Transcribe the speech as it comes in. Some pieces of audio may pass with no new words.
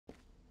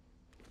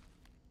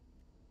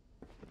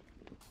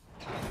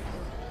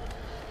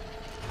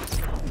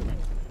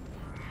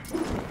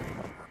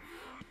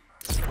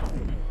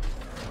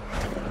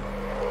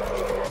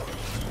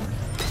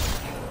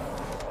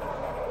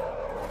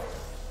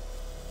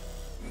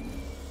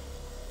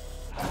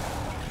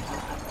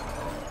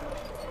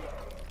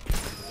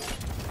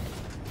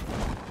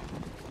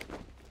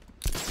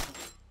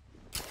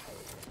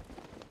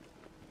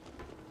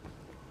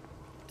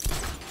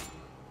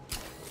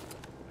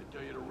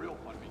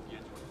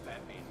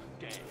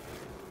man.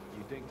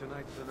 You think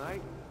tonight's the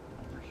night?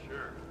 For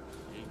sure.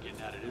 He ain't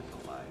getting out of this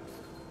alive.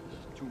 This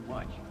is too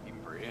much,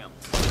 even for him.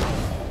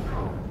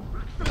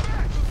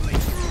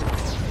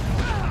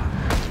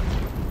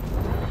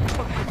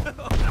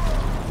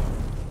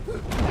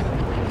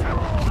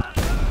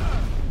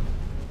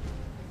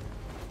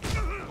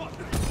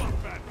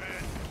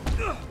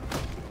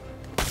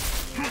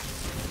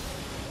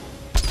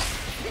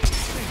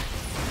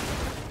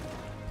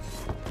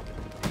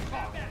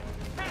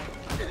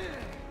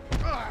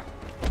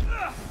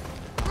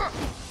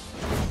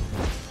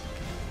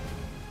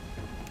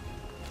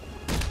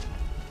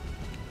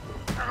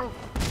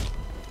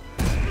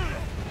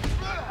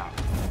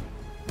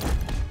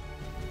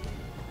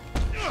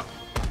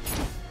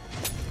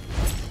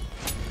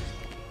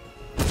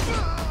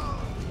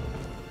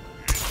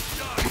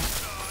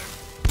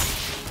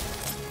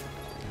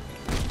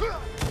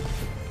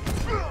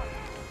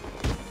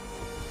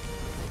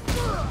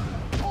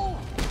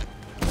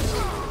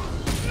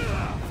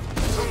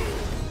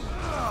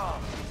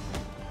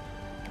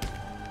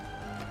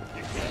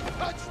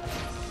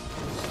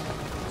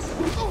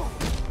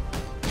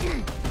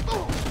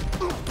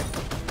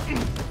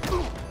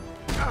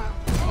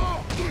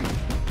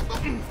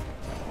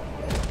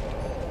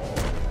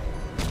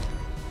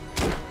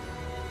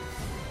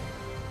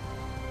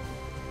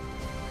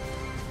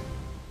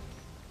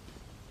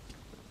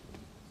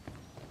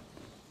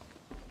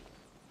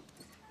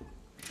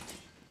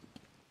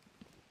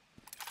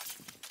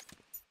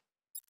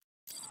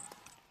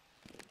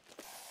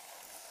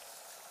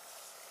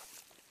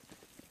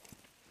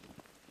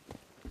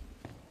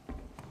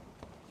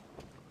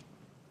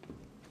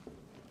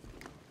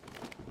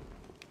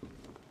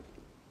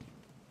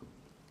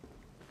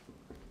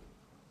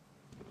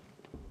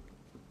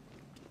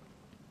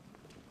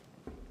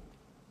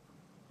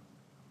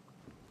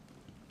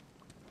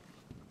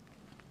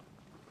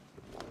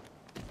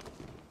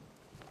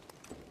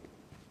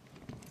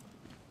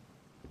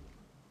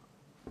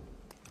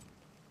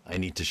 I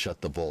need to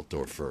shut the vault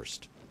door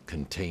first.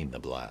 Contain the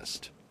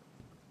blast.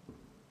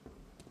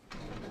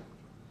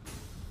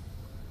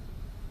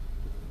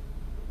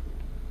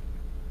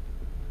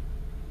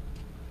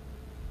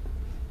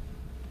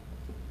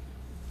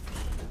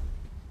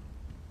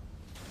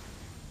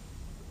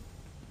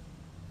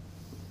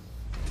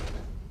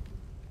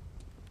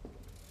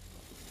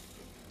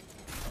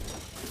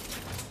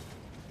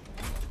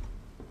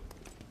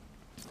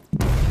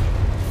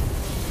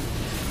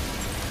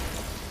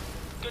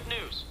 Good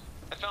news.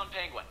 I found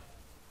Penguin.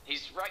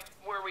 He's right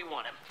where we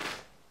want him.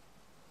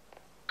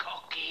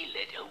 Cocky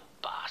little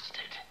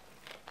bastard.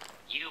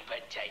 You've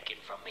been taken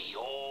from me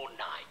all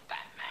night,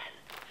 Batman.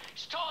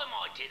 It's time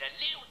I did a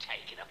little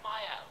taking of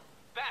my own.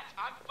 Bat,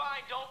 I'm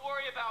fine. Don't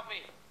worry about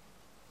me.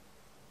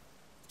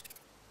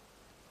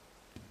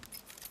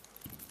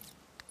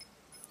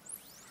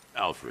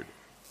 Alfred,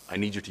 I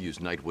need you to use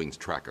Nightwing's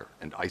tracker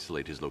and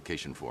isolate his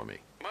location for me.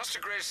 Master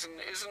Grayson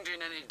isn't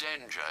in any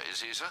danger,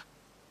 is he, sir?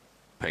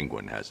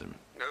 Penguin has him.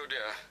 Oh, dear.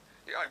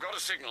 Yeah, I've got a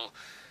signal.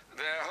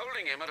 They're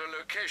holding him at a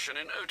location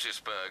in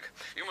Otisburg.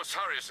 You must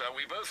hurry, sir.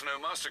 We both know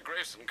Master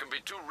Grayson can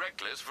be too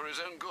reckless for his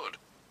own good.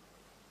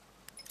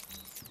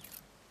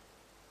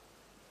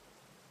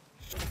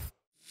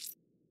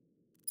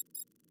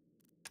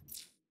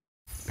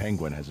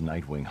 Penguin has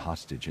Nightwing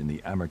hostage in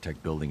the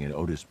Amertech building in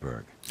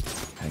Otisburg.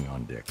 Hang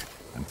on, Dick.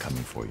 I'm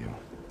coming for you.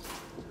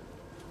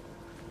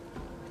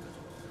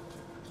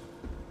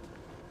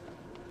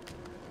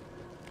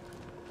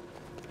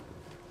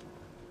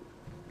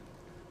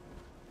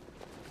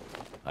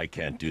 I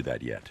can't do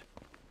that yet.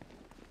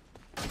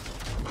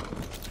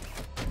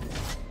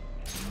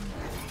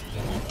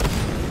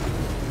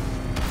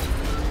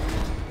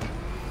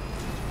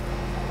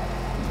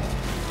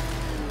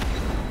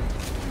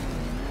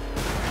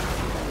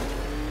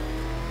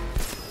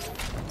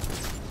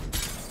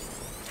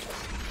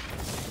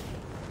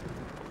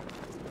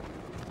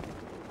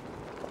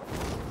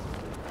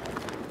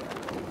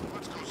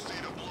 Let's go see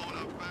the blown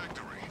up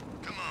factory.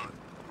 Come on.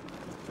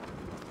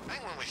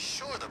 Penguin was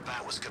sure the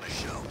bat was gonna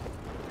show.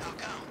 How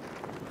come?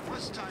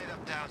 Was tied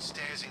up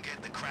downstairs and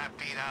getting the crap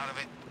beat out of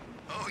it.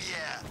 Oh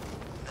yeah,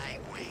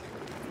 Nightwing.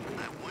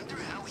 I wonder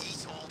how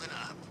he's holding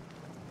up.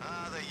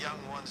 Ah, the young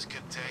ones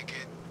can take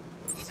it.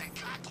 He's a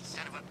cocky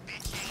son of a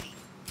bitch, ain't he?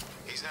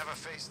 He's never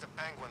faced the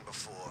Penguin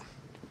before.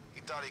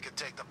 He thought he could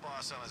take the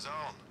boss on his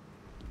own.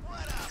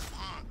 What a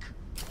punk!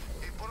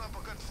 He put up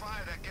a good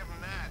fight, I give him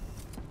that.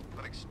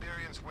 But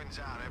experience wins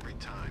out every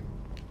time.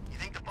 You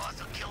think the boss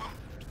will kill him?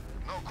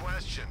 No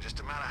question, just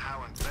a matter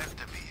how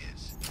inventive he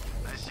is.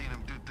 I've seen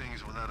him do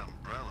things with that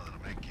umbrella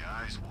to make your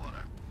eyes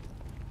water.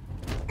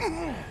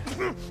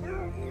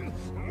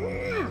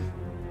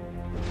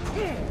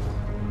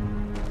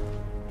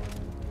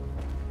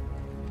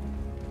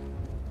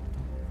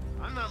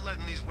 I'm not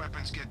letting these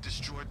weapons get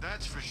destroyed,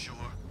 that's for sure.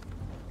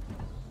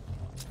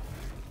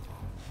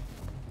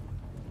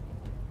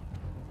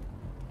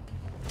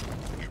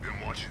 You've been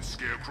watching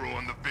Scarecrow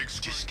on the big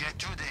screen. Just get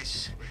through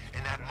this,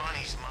 and that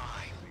money's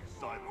mine.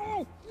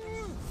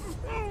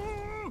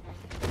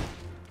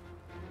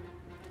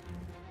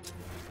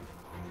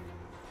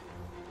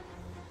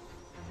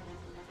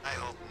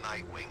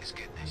 Nightwing's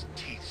getting his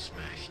teeth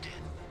smashed in.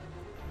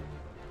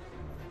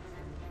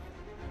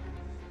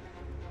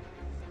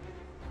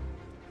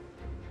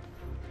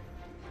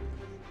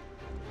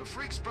 The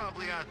freak's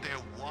probably out there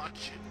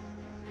watching.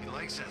 He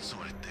likes that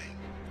sort of thing.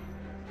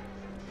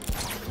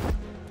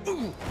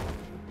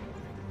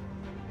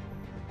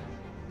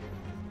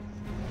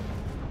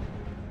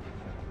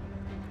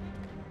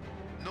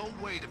 No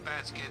way the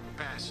bat's getting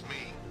past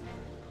me.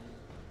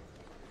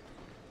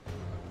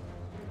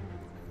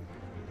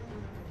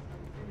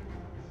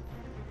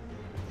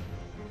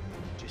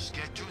 Just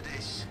get through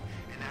this,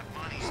 and that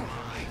money's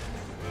mine.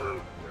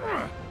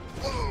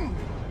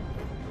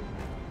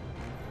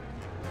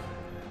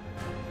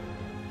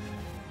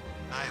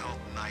 I hope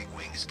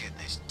Nightwing's getting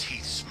his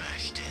teeth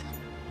smashed in.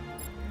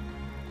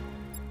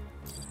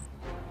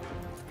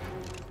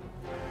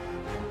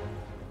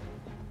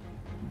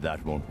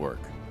 That won't work.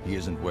 He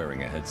isn't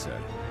wearing a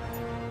headset.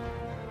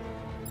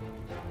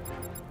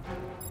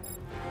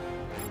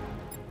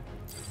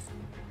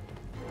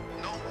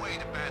 No way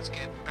the bat's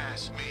getting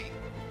past me.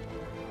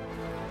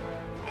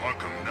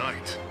 Arkham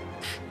Knight.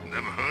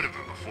 Never heard of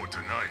him before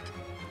tonight.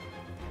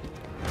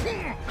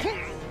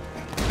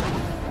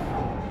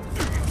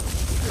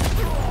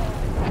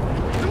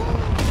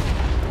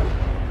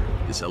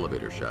 This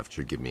elevator shaft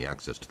should give me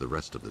access to the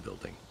rest of the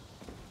building.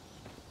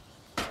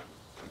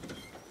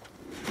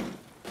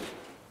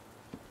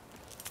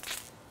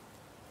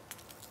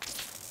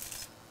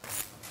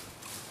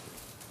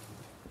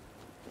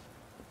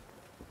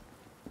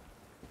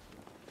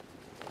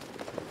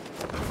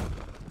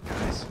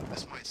 Guys,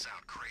 this might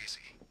sound crazy,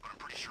 but I'm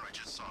pretty sure I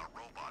just saw a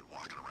robot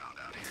walking around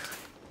out here.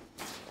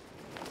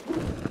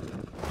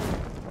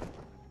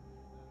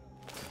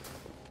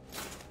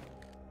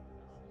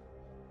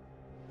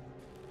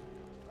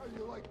 How do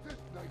you like this,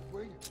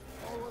 Nightwing?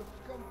 All us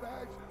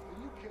scumbags,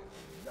 and you can't do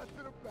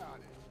nothing about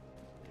it.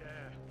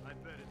 Yeah, I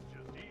bet it's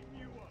just eating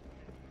you up.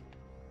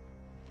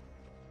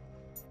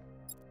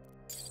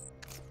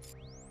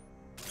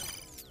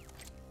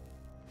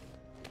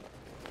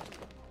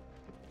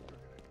 You're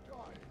gonna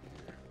die in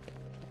here.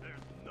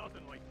 There's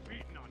nothing like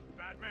beating on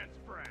Batman's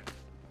friends.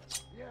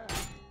 Yeah,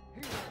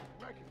 he won't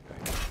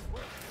recognize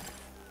you.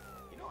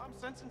 You know, I'm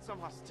sensing some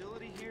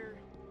hostility here.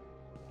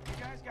 You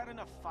guys got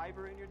enough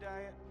fiber in your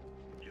diet?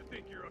 You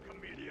think you're a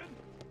comedian?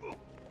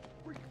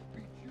 We can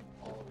beat you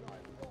all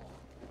night long.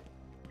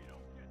 We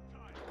don't get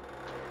tired.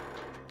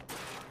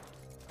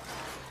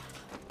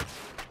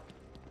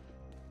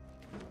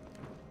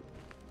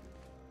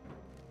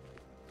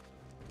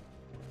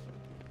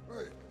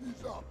 Hey,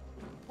 he's up.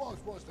 Boss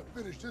wants to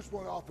finish this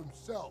one off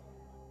himself.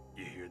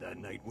 You hear that,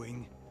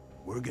 Nightwing?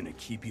 We're gonna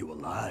keep you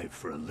alive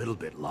for a little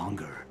bit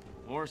longer.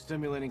 More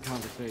stimulating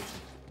conversations.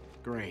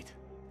 Great.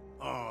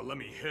 Oh, let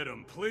me hit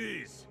him,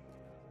 please!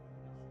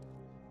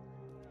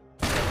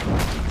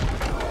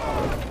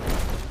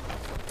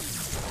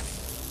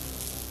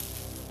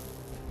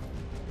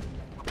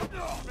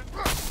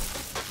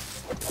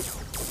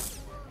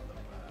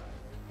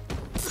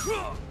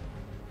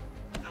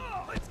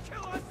 Let's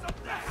kill us some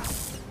that!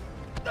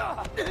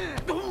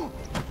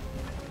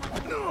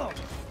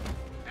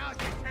 Now's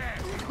your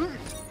chance!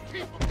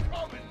 Keep them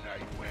coming,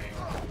 Nightwing!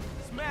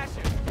 Smash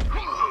it!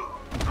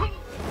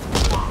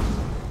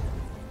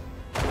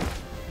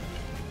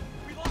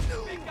 We lost the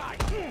big guy!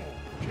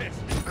 Kiss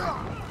me!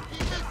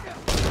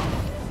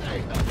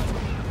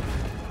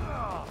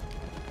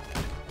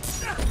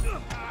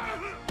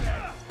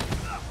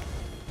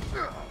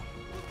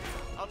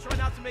 I'll try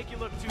not to make you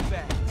look too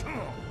bad.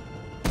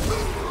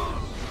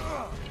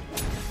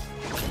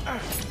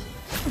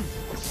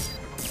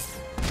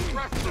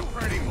 Trust the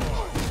pretty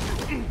boy!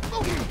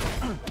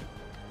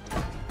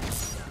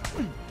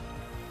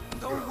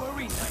 Don't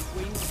worry,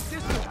 Nightwing.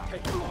 This won't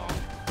take long.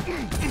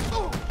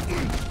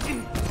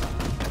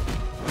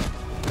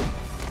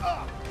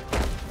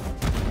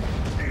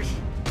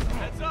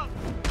 Heads up!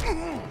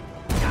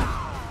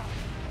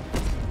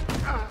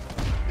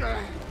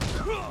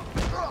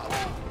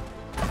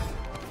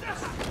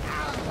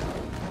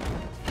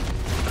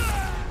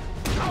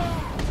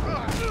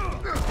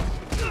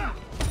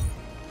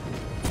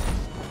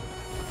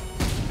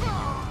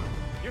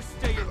 You're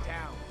staying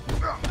down.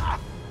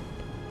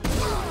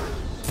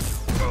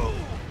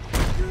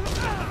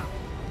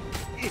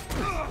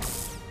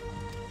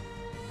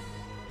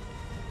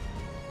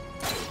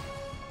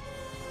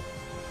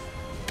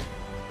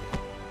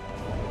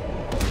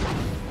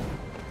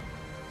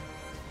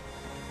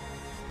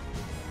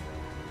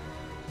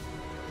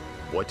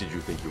 What did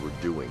you think you were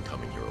doing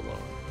coming here alone?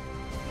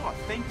 Oh,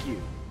 thank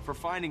you. For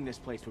finding this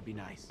place would be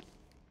nice.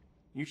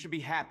 You should be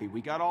happy.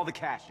 We got all the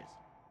caches.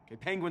 Okay,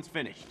 Penguin's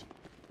finished.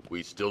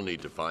 We still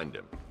need to find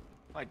him.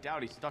 I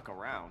doubt he stuck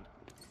around.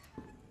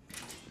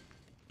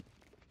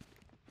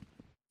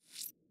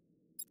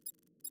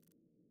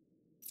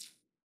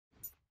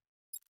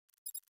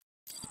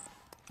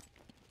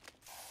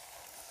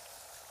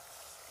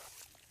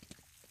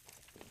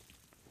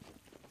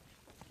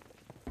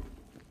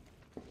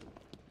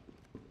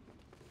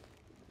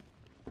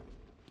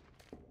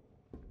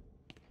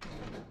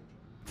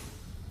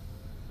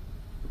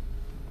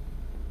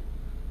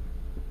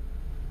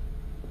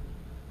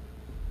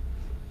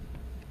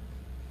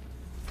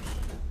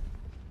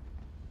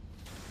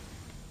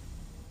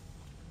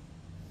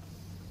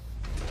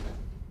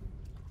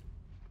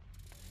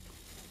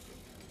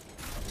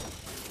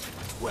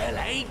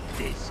 Ain't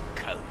this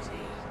cozy?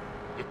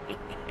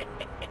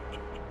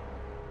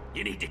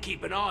 You need to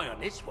keep an eye on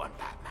this one,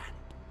 Batman.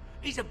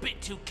 He's a bit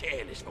too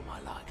careless for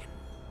my liking.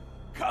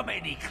 Come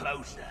any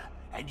closer,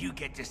 and you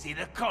get to see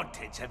the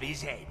contents of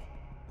his head.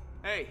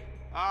 Hey,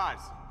 Oz.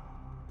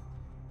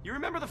 You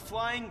remember the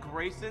Flying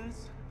Graysons?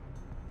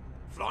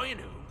 Flying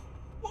who?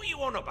 What are you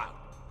on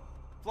about?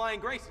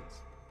 Flying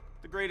Graysons.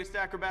 The greatest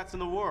acrobats in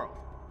the world.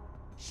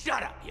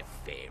 Shut up, you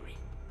fairy.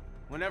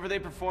 Whenever they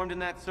performed in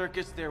that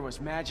circus, there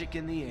was magic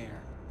in the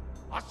air.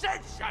 I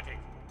said shut it!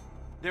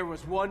 There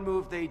was one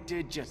move they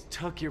did just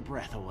took your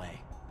breath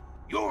away.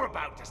 You're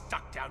about to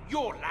suck down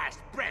your last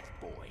breath,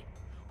 boy.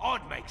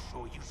 I'd make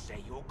sure you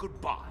say your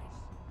goodbyes.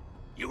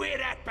 You hear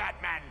that,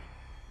 Batman?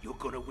 You're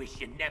gonna wish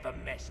you never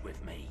messed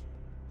with me.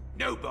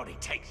 Nobody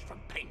takes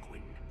from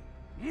Penguin.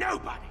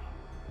 Nobody!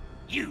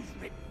 You've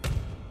been...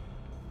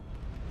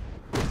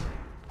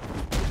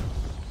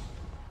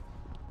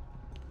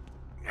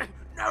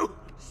 No!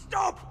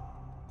 Stop!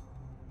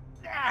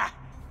 Ah,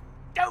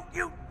 don't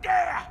you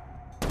dare!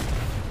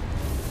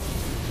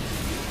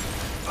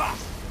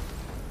 Bust!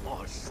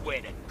 I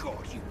swear to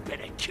God, you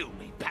better kill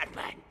me,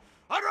 Batman.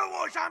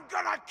 Otherwise, I'm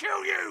gonna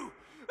kill you!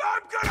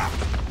 I'm gonna...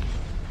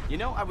 You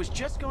know, I was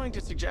just going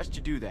to suggest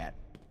you do that.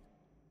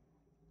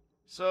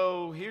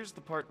 So, here's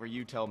the part where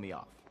you tell me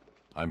off.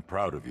 I'm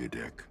proud of you,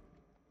 Dick.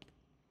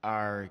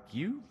 Are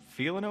you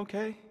feeling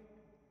okay?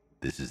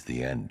 This is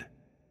the end.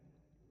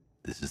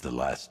 This is the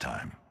last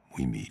time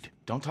we meet.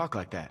 Don't talk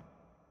like that.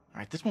 All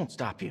right, this won't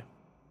stop you.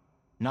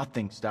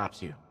 Nothing stops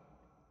you.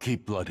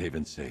 Keep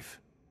Bloodhaven safe.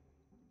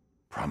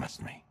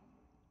 Promise me.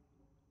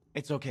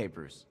 It's okay,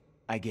 Bruce.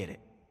 I get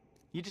it.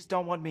 You just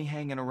don't want me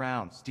hanging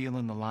around,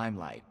 stealing the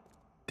limelight.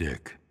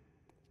 Dick.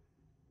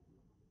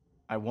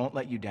 I won't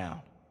let you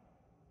down.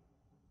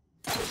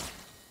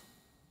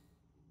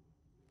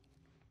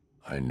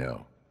 I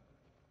know.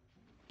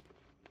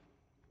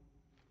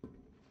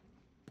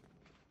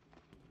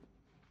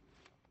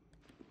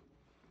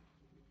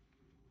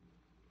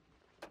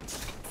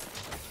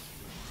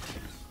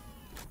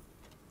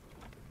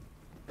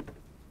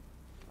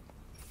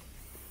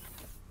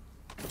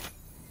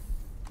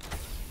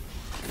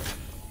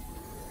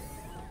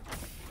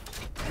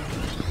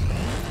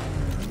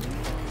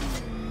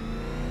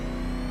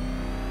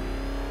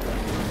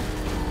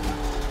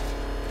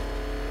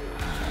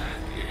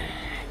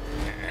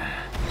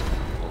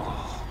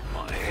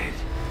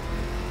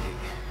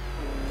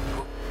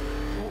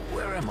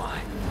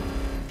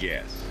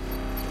 Yes.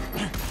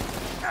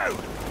 No!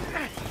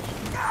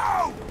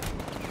 No!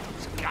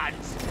 Those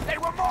guns, they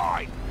were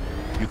mine!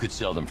 You could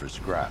sell them for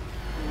scrap.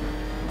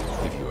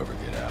 If you ever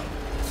get out.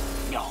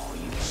 Oh,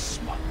 you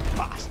smug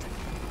bastard.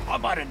 I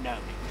might have known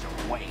it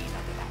was a Wayne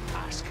under that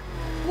mask.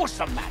 What's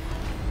the matter?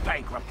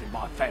 Bankrupting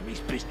my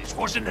family's business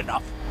wasn't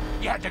enough.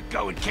 You had to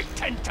go and kick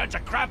 10 tons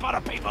of crap out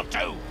of people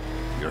too.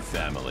 Your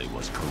family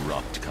was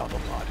corrupt,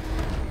 Cobblepot.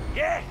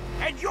 Yeah,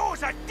 and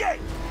yours are dead!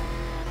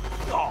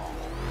 Oh,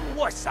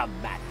 what's the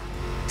matter?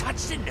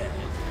 Touch the nerve.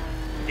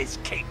 This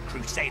Cape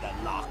Crusader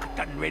lark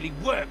doesn't really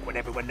work when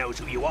everyone knows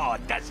who you are,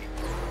 does it?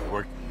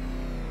 Work.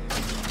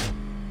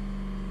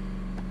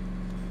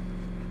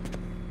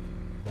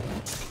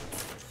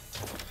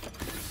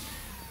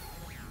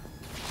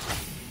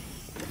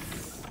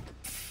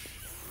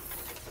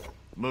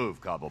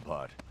 Move,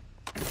 Cobblepot.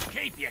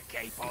 Keep your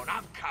cape on,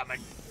 I'm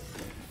coming.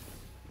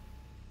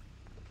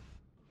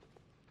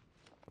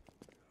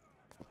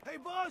 Hey,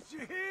 boss,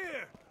 you're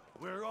here!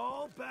 We're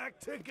all back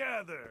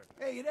together.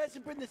 Hey, it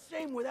hasn't been the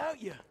same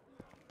without you.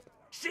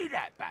 See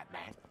that,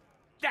 Batman?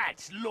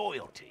 That's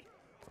loyalty.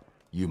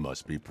 You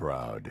must be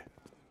proud.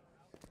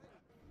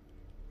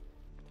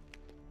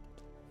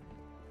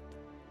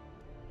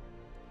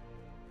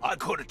 I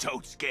could have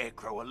told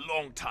Scarecrow a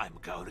long time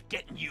ago that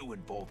getting you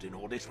involved in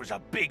all this was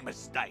a big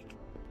mistake.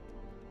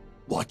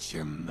 Watch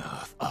your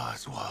mouth,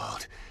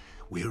 Oswald.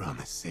 We're on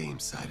the same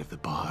side of the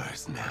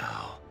bars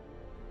now.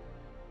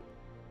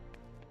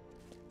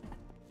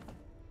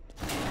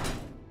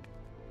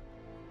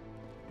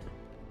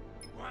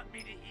 Want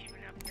me to even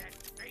up that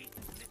face,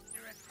 Mr.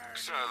 Attorney?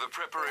 Sir, the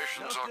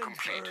preparations are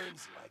complete.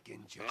 Like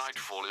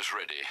Nightfall is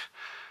ready.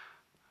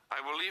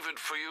 I will leave it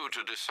for you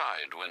to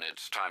decide when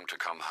it's time to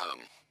come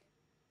home.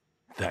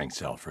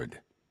 Thanks,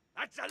 Alfred.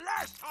 That's the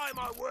last time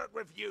I work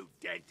with you,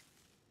 Dent.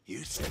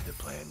 You said the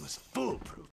plan was foolproof,